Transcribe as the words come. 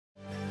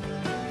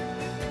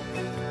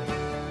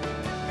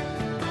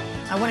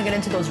I want to get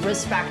into those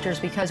risk factors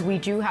because we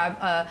do have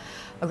a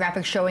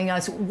graphic showing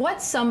us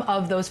what some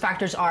of those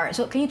factors are.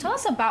 So can you tell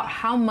us about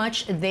how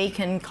much they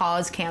can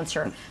cause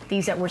cancer,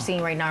 these that we're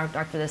seeing right now,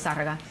 Dr. De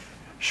Zarraga?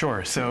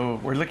 Sure. So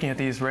we're looking at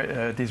these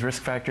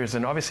risk factors,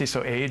 and obviously,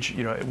 so age.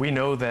 We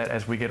know that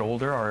as we get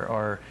older,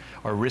 our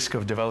risk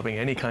of developing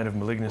any kind of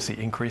malignancy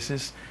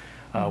increases.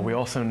 We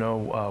also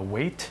know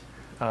weight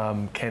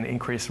can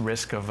increase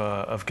risk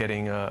of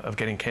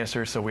getting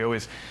cancer. So we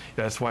always,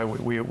 that's why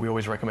we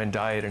always recommend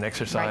diet and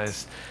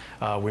exercise.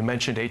 Right. We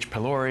mentioned H.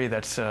 pylori.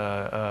 That's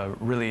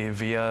really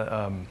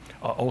via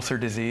ulcer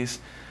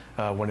disease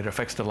when it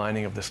affects the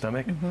lining of the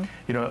stomach.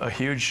 A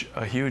huge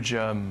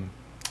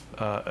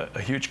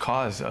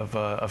cause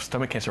of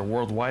stomach cancer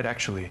worldwide,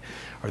 actually,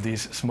 are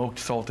these smoked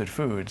salted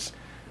foods.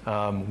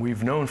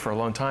 We've known for a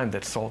long time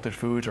that salted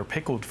foods or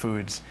pickled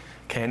foods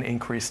can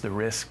increase the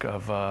risk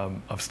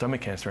of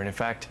stomach cancer. And in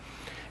fact,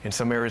 in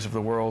some areas of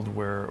the world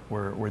where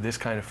this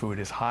kind of food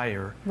is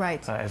higher,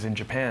 right. As in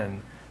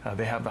Japan,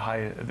 they have the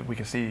high.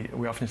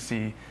 We often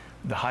see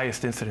the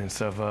highest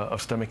incidence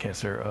of stomach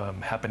cancer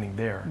happening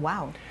there.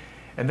 Wow.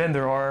 And then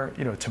there are,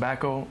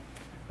 tobacco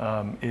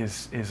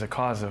is a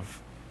cause of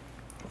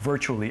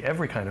virtually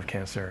every kind of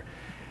cancer,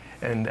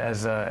 and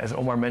as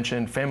Omar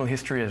mentioned, family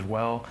history as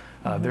well.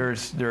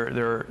 There's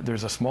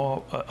a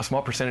small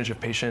percentage of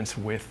patients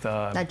with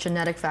that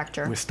genetic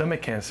factor with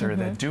stomach cancer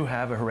that do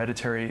have a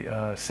hereditary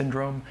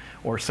syndrome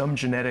or some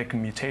genetic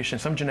mutation,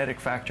 some genetic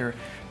factor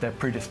that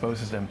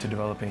predisposes them to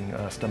developing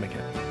stomach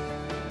cancer.